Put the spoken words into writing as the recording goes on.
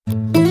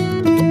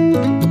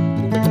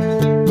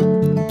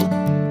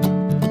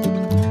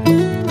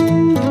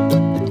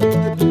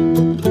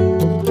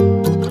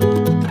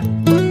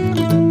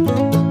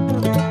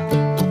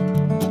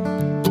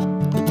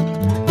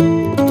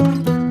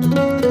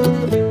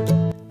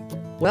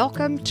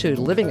Welcome to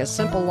Living a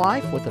Simple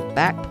Life with a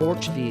Back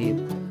Porch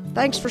View.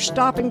 Thanks for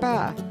stopping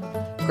by.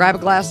 Grab a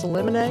glass of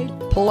lemonade,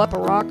 pull up a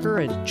rocker,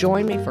 and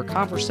join me for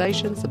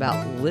conversations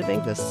about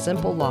living the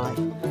simple life.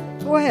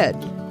 Go ahead,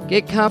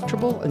 get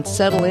comfortable and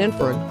settle in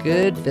for a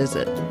good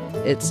visit.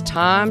 It's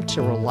time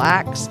to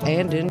relax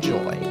and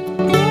enjoy.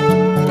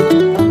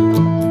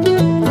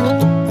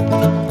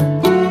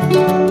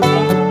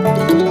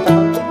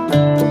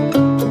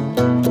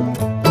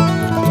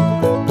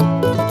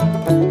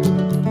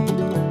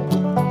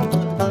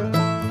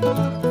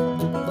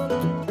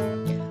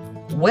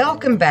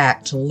 Welcome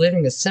back to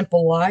Living a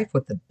Simple Life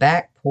with the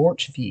Back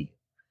Porch View.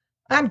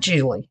 I'm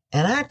Julie,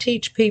 and I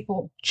teach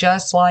people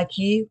just like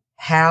you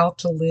how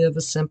to live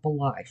a simple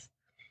life.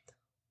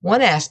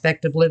 One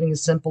aspect of living a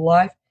simple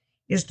life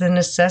is the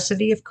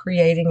necessity of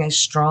creating a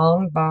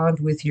strong bond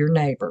with your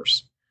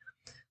neighbors.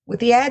 With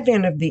the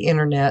advent of the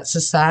internet,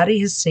 society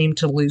has seemed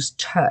to lose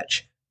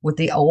touch with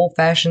the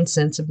old-fashioned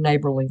sense of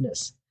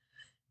neighborliness.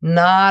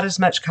 Not as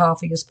much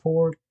coffee is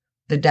poured.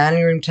 The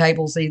dining room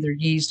table is either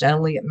used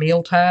only at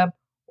mealtime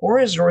or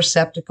as a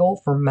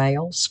receptacle for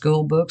mail,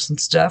 school books, and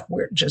stuff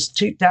we're just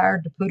too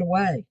tired to put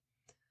away.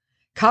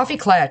 Coffee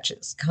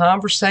clutches,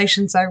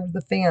 conversations over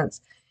the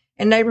fence,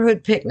 and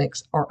neighborhood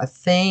picnics are a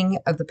thing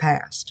of the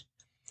past.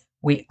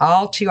 We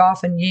all too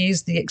often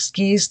use the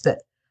excuse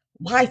that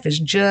life is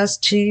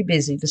just too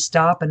busy to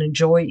stop and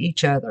enjoy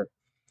each other.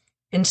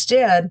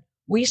 Instead,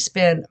 we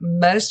spend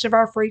most of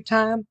our free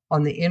time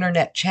on the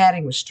internet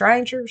chatting with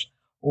strangers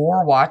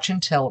or watching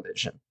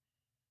television.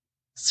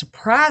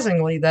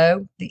 Surprisingly,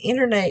 though, the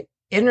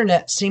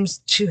internet seems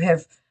to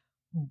have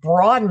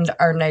broadened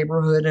our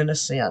neighborhood in a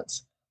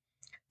sense.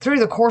 Through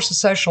the course of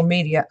social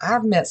media,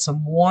 I've met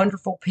some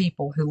wonderful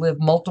people who live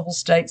multiple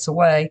states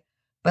away,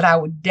 but I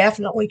would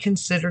definitely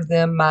consider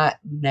them my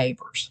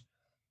neighbors.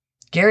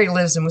 Gary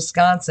lives in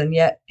Wisconsin,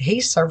 yet he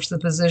serves the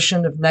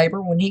position of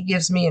neighbor when he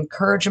gives me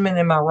encouragement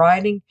in my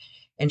writing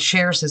and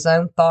shares his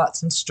own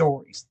thoughts and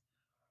stories.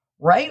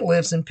 Ray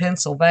lives in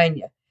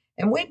Pennsylvania,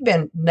 and we've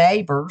been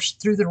neighbors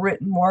through the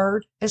written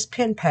word as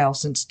pen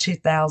pals since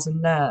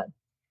 2009.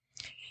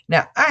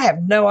 Now, I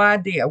have no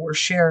idea where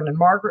Sharon and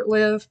Margaret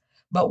live,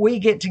 but we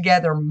get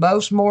together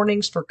most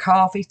mornings for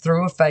coffee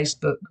through a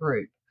Facebook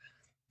group.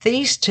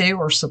 These two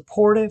are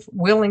supportive,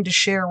 willing to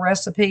share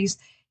recipes,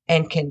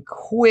 and can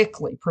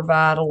quickly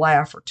provide a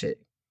laugh or two.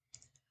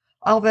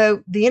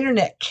 Although the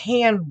internet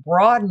can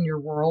broaden your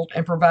world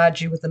and provide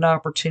you with an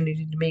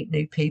opportunity to meet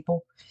new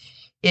people,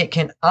 it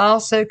can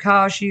also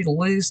cause you to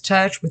lose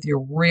touch with your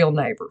real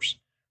neighbors,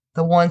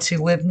 the ones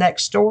who live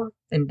next door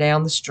and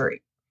down the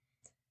street.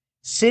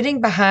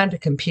 Sitting behind a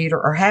computer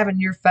or having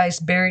your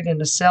face buried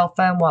in a cell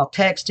phone while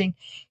texting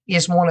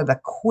is one of the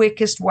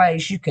quickest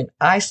ways you can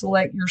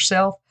isolate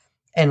yourself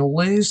and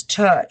lose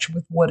touch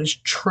with what is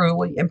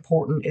truly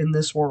important in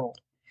this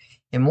world.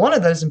 And one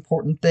of those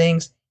important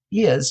things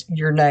is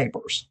your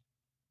neighbors.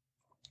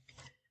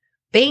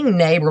 Being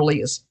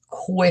neighborly is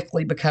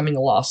quickly becoming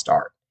a lost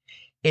art.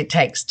 It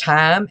takes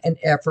time and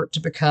effort to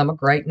become a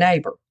great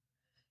neighbor.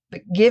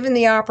 But given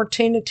the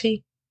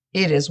opportunity,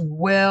 it is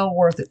well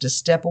worth it to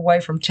step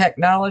away from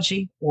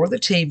technology or the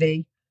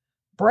TV,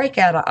 break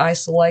out of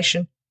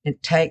isolation, and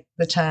take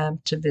the time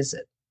to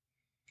visit.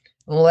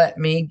 Let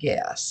me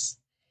guess.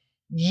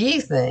 You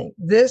think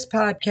this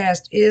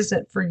podcast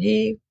isn't for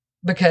you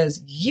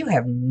because you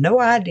have no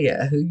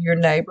idea who your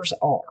neighbors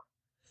are.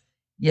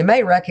 You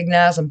may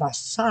recognize them by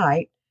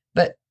sight,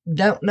 but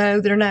don't know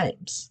their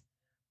names.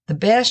 The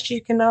best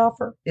you can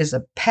offer is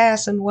a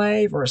passing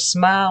wave or a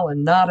smile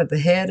and nod of the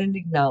head in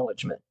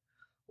acknowledgement.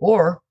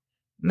 Or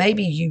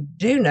maybe you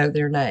do know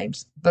their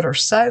names, but are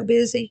so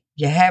busy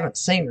you haven't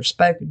seen or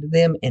spoken to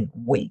them in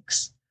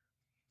weeks.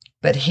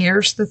 But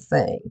here's the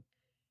thing.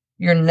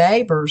 Your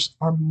neighbors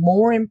are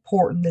more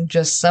important than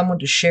just someone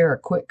to share a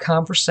quick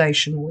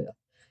conversation with.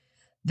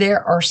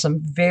 There are some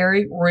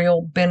very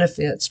real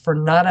benefits for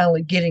not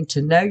only getting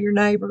to know your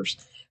neighbors,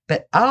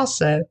 but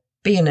also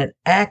being an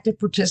active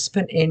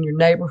participant in your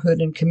neighborhood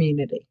and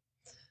community.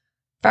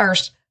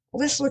 First,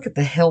 let's look at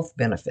the health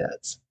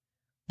benefits.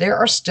 There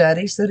are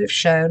studies that have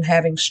shown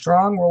having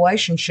strong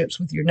relationships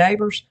with your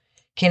neighbors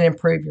can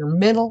improve your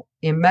mental,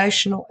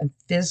 emotional, and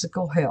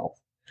physical health.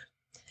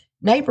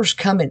 Neighbors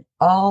come in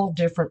all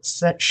different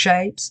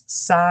shapes,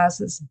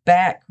 sizes,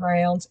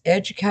 backgrounds,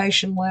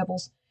 education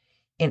levels,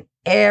 and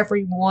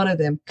every one of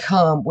them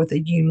come with a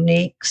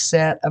unique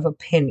set of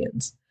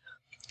opinions.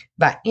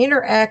 By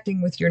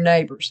interacting with your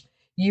neighbors,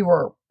 you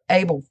are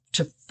able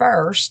to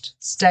first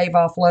stave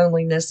off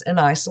loneliness and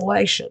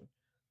isolation.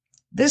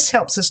 This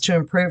helps us to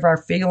improve our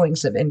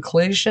feelings of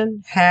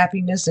inclusion,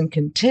 happiness, and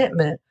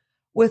contentment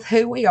with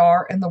who we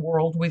are and the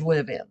world we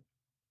live in.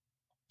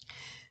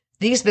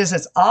 These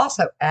visits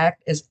also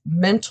act as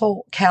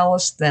mental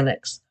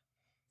calisthenics.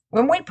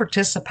 When we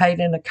participate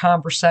in a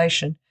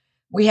conversation,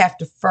 we have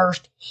to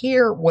first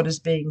hear what is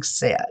being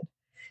said.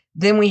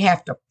 Then we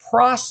have to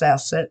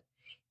process it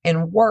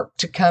and work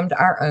to come to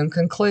our own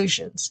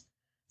conclusions.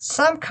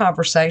 Some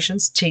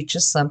conversations teach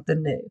us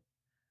something new.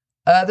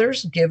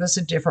 Others give us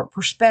a different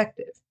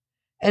perspective.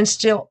 and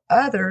still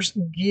others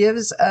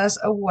gives us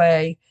a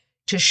way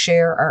to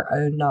share our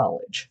own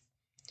knowledge.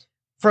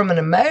 From an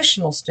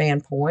emotional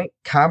standpoint,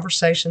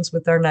 conversations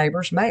with our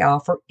neighbors may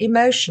offer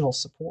emotional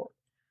support.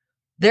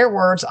 Their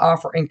words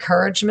offer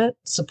encouragement,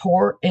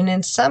 support, and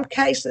in some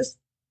cases,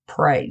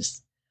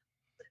 praise.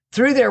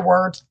 Through their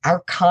words, our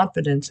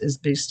confidence is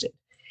boosted.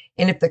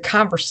 And if the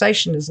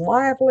conversation is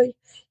lively,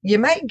 you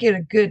may get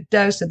a good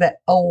dose of that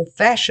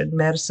old-fashioned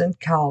medicine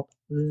called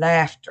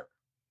laughter.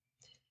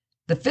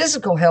 The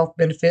physical health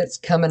benefits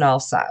come in all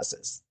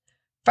sizes.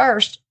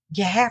 First,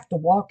 you have to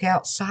walk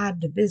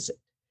outside to visit.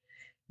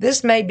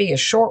 This may be a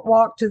short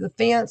walk to the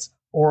fence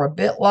or a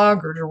bit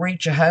longer to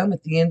reach a home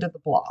at the end of the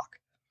block.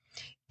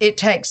 It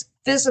takes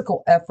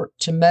physical effort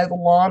to mow the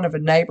lawn of a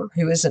neighbor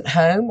who isn't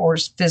home or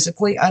is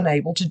physically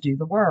unable to do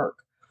the work.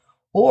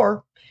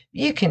 Or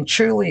you can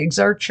truly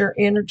exert your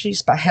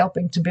energies by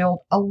helping to build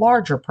a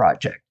larger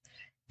project,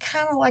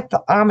 kind of like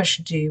the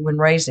Amish do when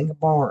raising a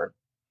barn.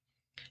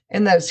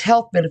 And those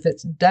health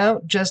benefits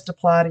don't just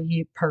apply to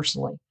you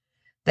personally.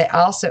 They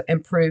also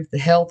improve the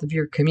health of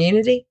your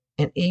community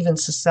and even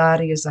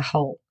society as a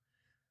whole.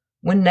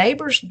 When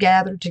neighbors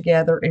gather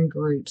together in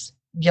groups,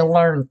 you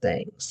learn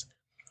things.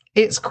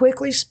 It's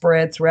quickly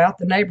spread throughout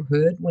the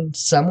neighborhood when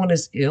someone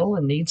is ill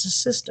and needs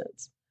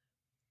assistance.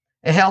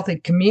 A healthy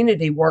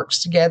community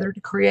works together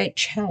to create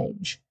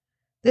change.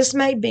 This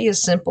may be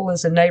as simple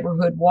as a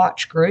neighborhood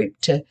watch group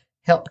to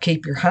help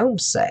keep your home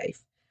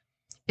safe.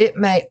 It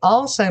may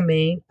also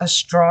mean a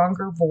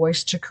stronger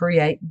voice to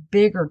create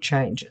bigger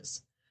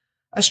changes.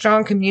 A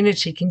strong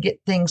community can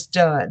get things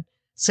done,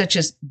 such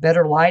as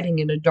better lighting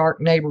in a dark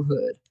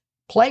neighborhood,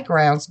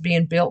 playgrounds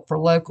being built for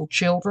local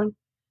children,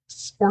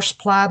 or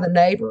supply the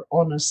neighbor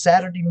on a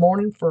Saturday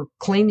morning for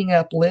cleaning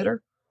up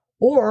litter,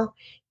 or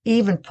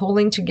even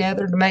pulling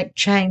together to make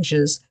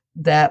changes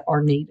that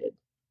are needed.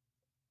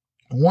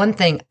 One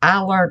thing I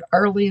learned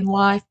early in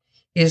life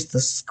is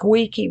the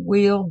squeaky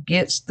wheel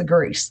gets the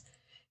grease,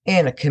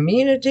 and a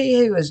community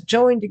who is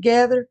joined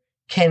together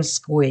can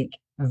squeak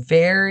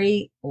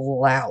very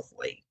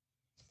loudly.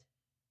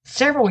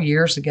 Several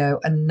years ago,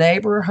 a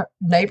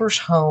neighbor's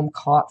home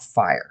caught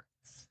fire.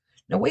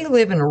 Now, we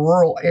live in a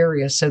rural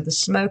area, so the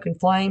smoke and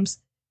flames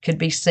could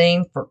be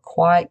seen for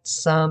quite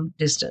some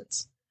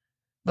distance.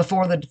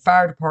 Before the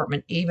fire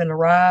department even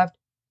arrived,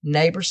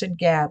 neighbors had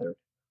gathered,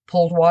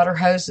 pulled water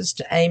hoses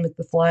to aim at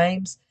the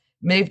flames,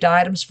 moved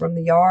items from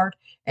the yard,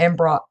 and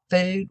brought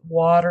food,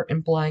 water,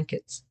 and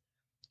blankets.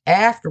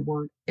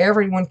 Afterward,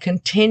 everyone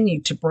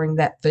continued to bring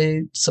that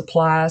food,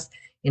 supplies,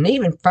 and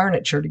even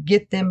furniture to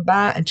get them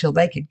by until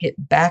they could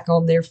get back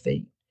on their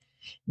feet.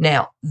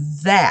 Now,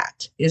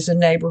 that is a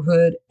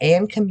neighborhood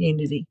and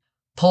community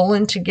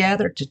pulling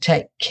together to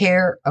take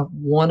care of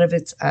one of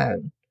its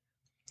own.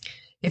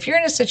 If you're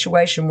in a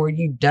situation where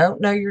you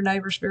don't know your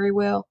neighbors very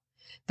well,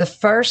 the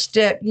first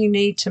step you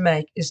need to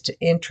make is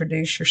to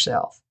introduce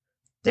yourself.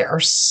 There are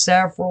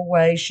several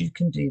ways you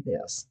can do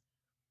this.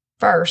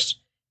 First,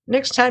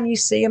 next time you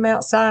see them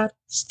outside,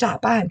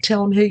 stop by and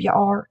tell them who you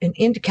are and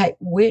indicate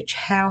which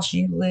house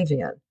you live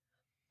in.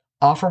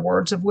 Offer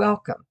words of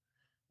welcome.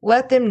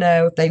 Let them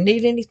know if they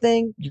need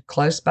anything, you're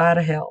close by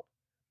to help.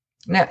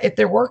 Now, if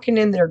they're working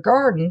in their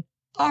garden,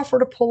 offer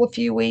to pull a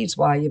few weeds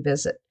while you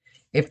visit.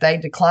 If they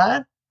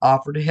decline,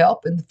 offer to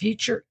help in the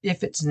future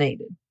if it's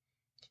needed.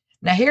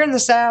 Now, here in the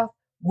South,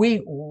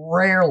 we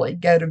rarely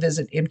go to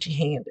visit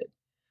empty-handed.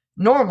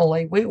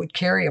 Normally, we would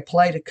carry a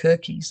plate of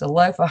cookies, a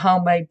loaf of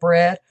homemade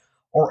bread,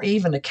 or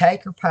even a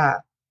cake or pie.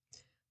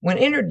 When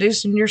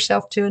introducing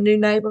yourself to a new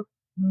neighbor,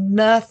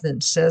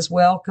 nothing says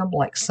welcome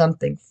like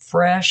something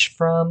fresh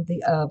from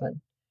the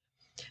oven.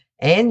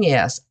 And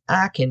yes,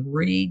 I can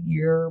read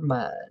your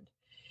mind.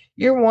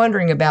 You're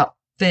wondering about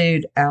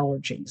food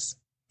allergies.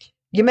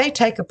 You may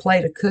take a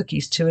plate of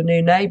cookies to a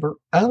new neighbor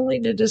only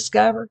to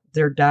discover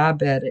they're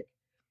diabetic.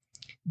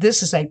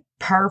 This is a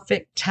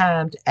perfect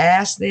time to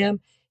ask them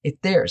if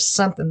there is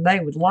something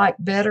they would like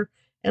better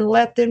and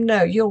let them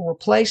know you'll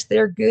replace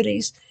their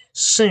goodies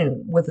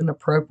soon with an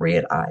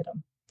appropriate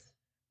item.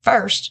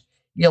 First,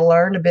 you'll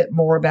learn a bit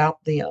more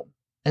about them.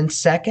 And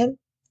second,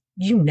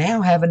 you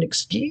now have an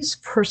excuse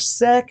for a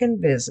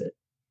second visit.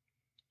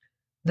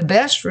 The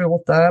best rule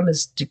of thumb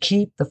is to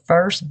keep the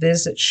first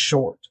visit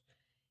short.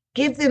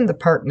 Give them the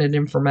pertinent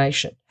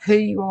information, who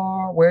you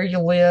are, where you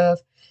live,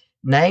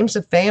 names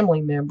of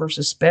family members,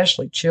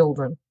 especially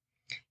children,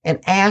 and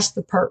ask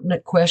the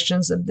pertinent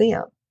questions of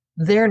them,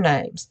 their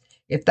names,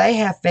 if they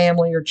have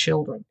family or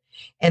children,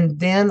 and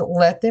then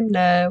let them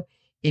know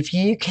if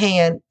you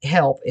can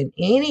help in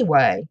any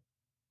way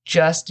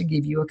just to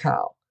give you a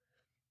call.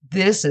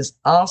 This is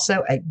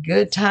also a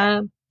good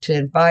time to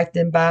invite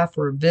them by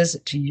for a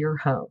visit to your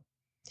home.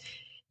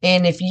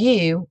 And if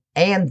you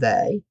and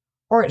they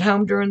are at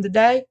home during the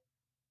day,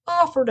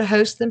 offer to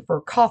host them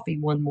for coffee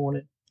one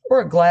morning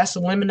or a glass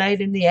of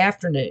lemonade in the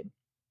afternoon.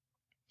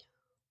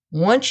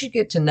 Once you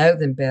get to know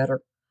them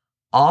better,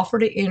 offer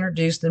to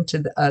introduce them to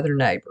the other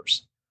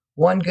neighbors.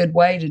 One good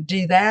way to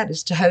do that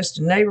is to host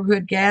a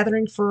neighborhood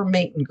gathering for a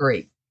meet and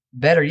greet.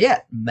 Better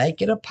yet,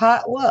 make it a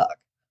potluck.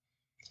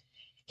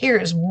 Here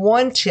is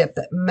one tip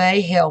that may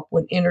help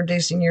when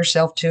introducing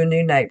yourself to a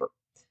new neighbor.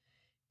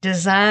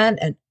 Design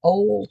an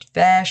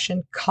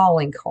old-fashioned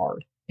calling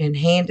card and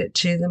hand it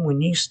to them when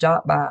you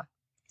stop by.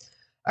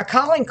 A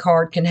calling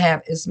card can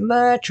have as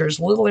much or as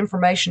little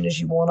information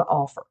as you want to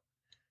offer.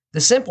 The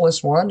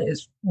simplest one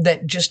is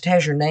that just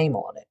has your name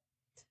on it.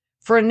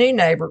 For a new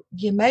neighbor,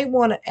 you may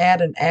want to add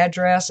an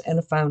address and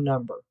a phone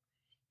number.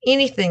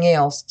 Anything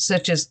else,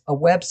 such as a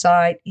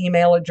website,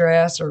 email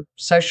address, or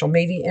social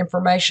media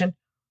information,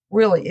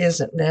 really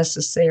isn't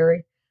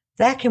necessary.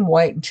 That can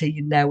wait until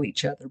you know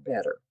each other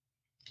better.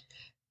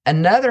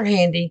 Another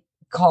handy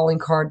calling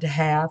card to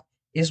have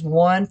is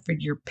one for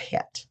your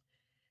pet.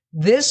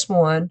 This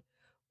one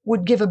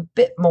would give a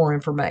bit more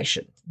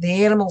information,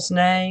 the animal's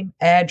name,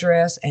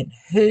 address, and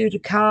who to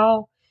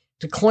call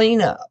to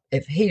clean up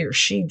if he or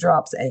she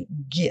drops a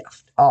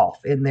gift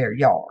off in their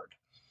yard.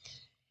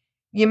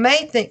 You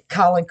may think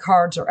calling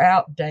cards are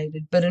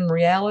outdated, but in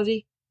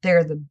reality,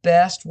 they're the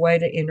best way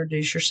to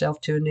introduce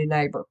yourself to a new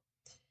neighbor.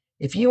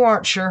 If you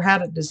aren't sure how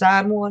to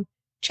design one,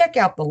 check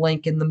out the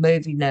link in the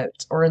movie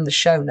notes, or in the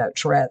show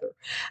notes rather.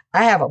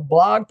 I have a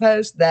blog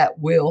post that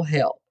will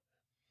help.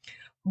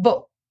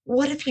 But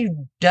what if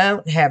you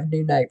don't have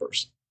new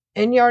neighbors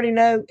and you already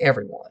know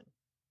everyone?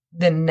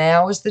 Then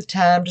now is the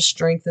time to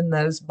strengthen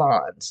those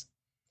bonds.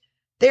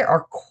 There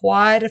are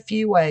quite a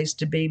few ways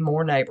to be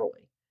more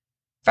neighborly.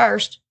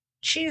 First,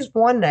 choose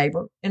one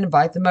neighbor and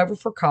invite them over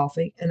for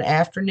coffee, an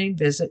afternoon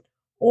visit,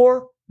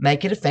 or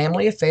make it a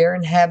family affair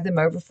and have them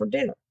over for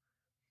dinner.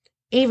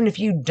 Even if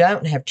you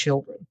don't have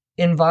children,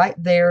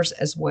 invite theirs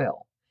as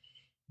well.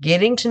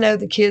 Getting to know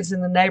the kids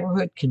in the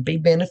neighborhood can be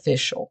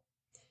beneficial.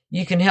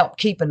 You can help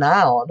keep an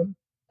eye on them,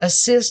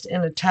 assist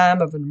in a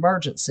time of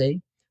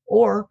emergency,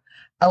 or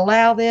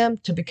allow them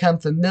to become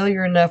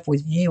familiar enough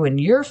with you and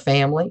your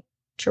family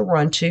to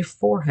run to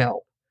for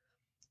help.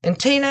 And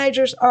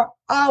teenagers are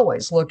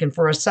always looking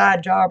for a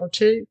side job or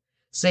two,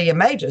 so you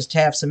may just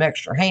have some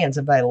extra hands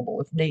available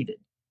if needed.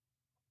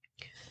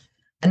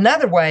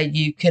 Another way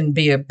you can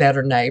be a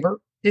better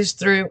neighbor is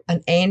through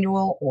an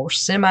annual or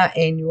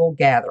semi-annual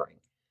gathering.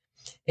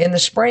 In the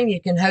spring, you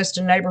can host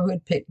a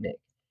neighborhood picnic.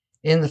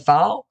 In the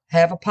fall,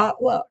 have a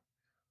potluck.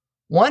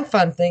 One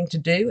fun thing to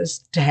do is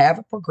to have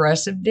a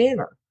progressive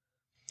dinner.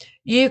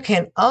 You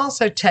can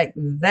also take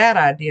that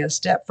idea a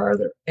step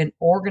further and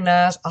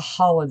organize a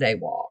holiday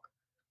walk.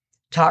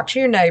 Talk to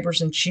your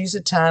neighbors and choose a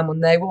time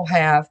when they will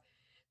have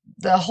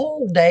the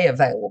whole day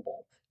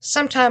available,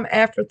 sometime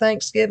after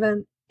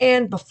Thanksgiving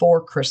and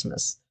before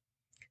Christmas.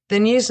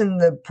 Then, using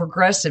the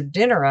progressive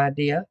dinner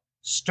idea,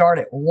 start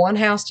at one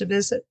house to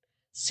visit,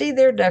 see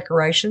their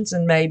decorations,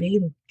 and maybe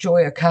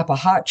enjoy a cup of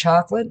hot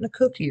chocolate and a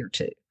cookie or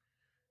two.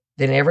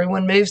 Then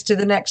everyone moves to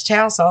the next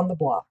house on the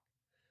block.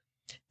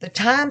 The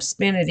time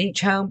spent at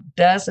each home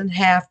doesn't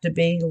have to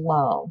be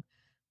long,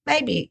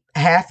 maybe a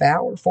half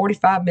hour,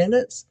 45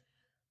 minutes.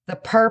 The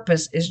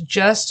purpose is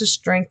just to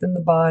strengthen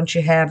the bonds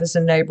you have as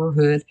a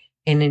neighborhood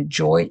and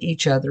enjoy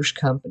each other's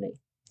company.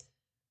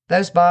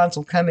 Those bonds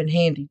will come in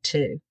handy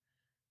too.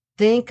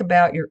 Think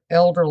about your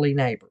elderly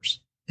neighbors,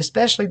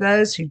 especially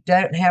those who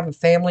don't have a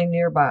family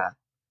nearby.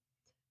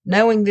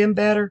 Knowing them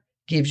better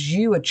gives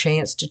you a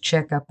chance to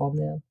check up on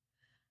them.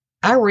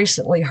 I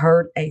recently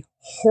heard a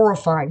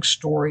horrifying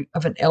story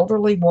of an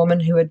elderly woman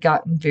who had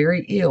gotten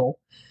very ill,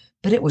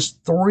 but it was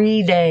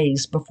 3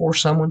 days before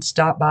someone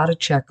stopped by to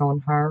check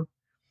on her.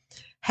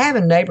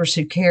 Having neighbors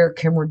who care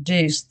can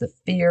reduce the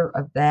fear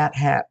of that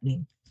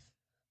happening.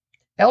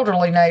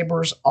 Elderly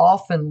neighbors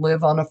often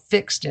live on a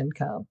fixed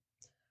income.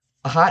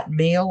 A hot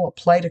meal, a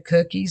plate of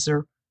cookies,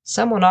 or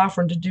someone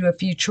offering to do a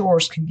few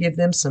chores can give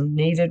them some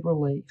needed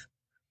relief.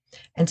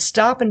 And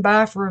stopping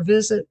by for a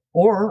visit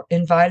or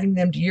inviting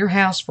them to your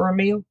house for a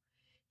meal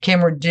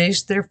can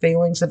reduce their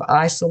feelings of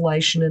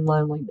isolation and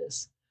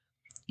loneliness.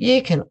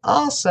 You can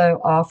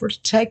also offer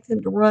to take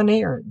them to run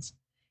errands.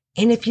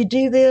 And if you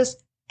do this,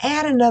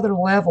 add another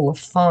level of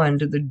fun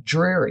to the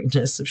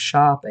dreariness of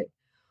shopping.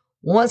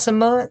 Once a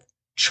month,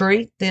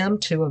 treat them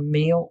to a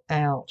meal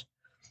out.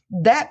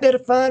 That bit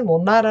of fun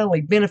will not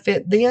only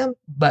benefit them,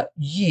 but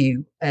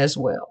you as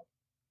well.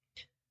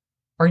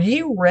 Are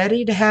you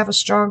ready to have a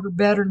stronger,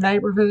 better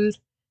neighborhood?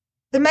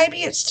 Then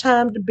maybe it's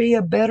time to be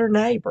a better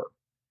neighbor.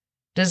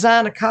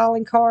 Design a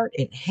calling card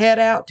and head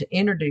out to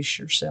introduce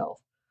yourself.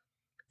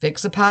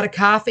 Fix a pot of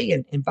coffee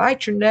and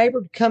invite your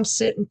neighbor to come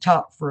sit and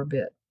talk for a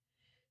bit.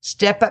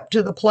 Step up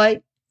to the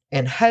plate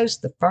and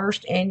host the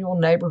first annual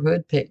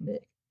neighborhood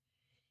picnic.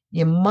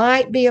 You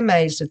might be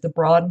amazed at the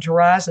broadened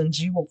horizons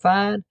you will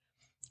find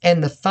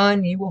and the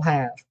fun you will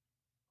have.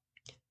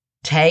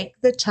 Take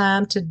the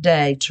time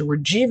today to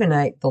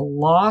rejuvenate the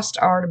lost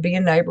art of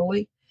being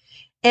neighborly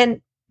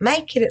and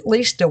make it at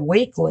least a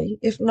weekly,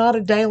 if not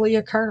a daily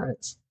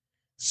occurrence.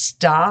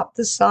 Stop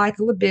the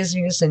cycle of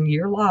busyness in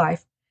your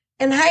life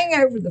and hang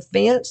over the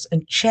fence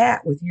and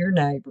chat with your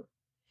neighbor.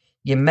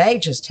 You may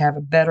just have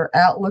a better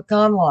outlook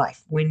on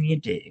life when you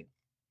do.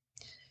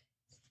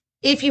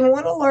 If you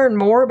want to learn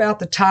more about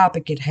the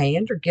topic at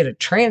hand or get a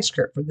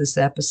transcript for this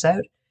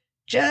episode,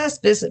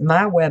 just visit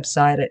my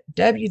website at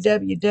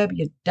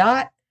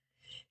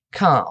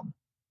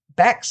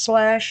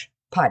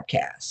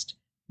www.com/podcast.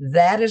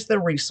 That is the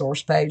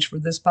resource page for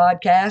this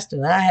podcast,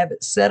 and I have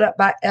it set up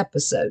by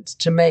episodes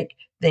to make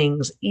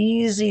things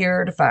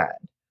easier to find.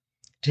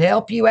 To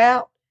help you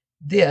out,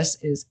 this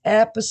is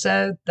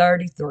episode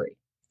 33.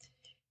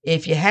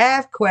 If you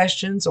have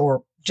questions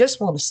or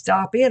just want to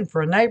stop in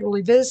for a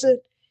neighborly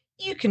visit,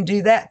 you can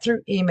do that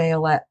through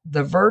email at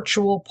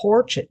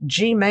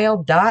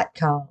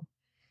thevirtualporch@gmail.com.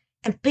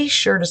 And be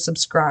sure to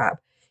subscribe.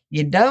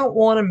 You don't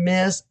want to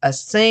miss a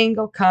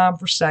single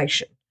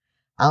conversation.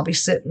 I'll be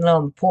sitting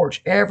on the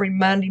porch every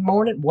Monday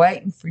morning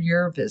waiting for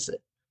your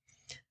visit.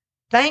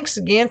 Thanks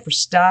again for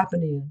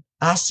stopping in.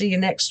 I'll see you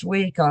next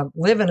week on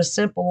Living a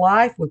Simple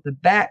Life with the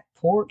Back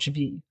Porch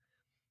View.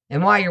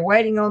 And while you're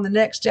waiting on the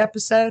next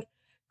episode,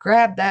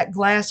 grab that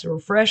glass of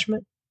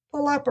refreshment,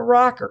 pull up a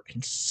rocker,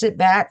 and sit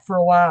back for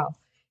a while.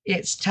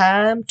 It's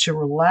time to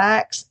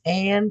relax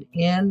and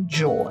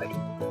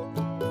enjoy.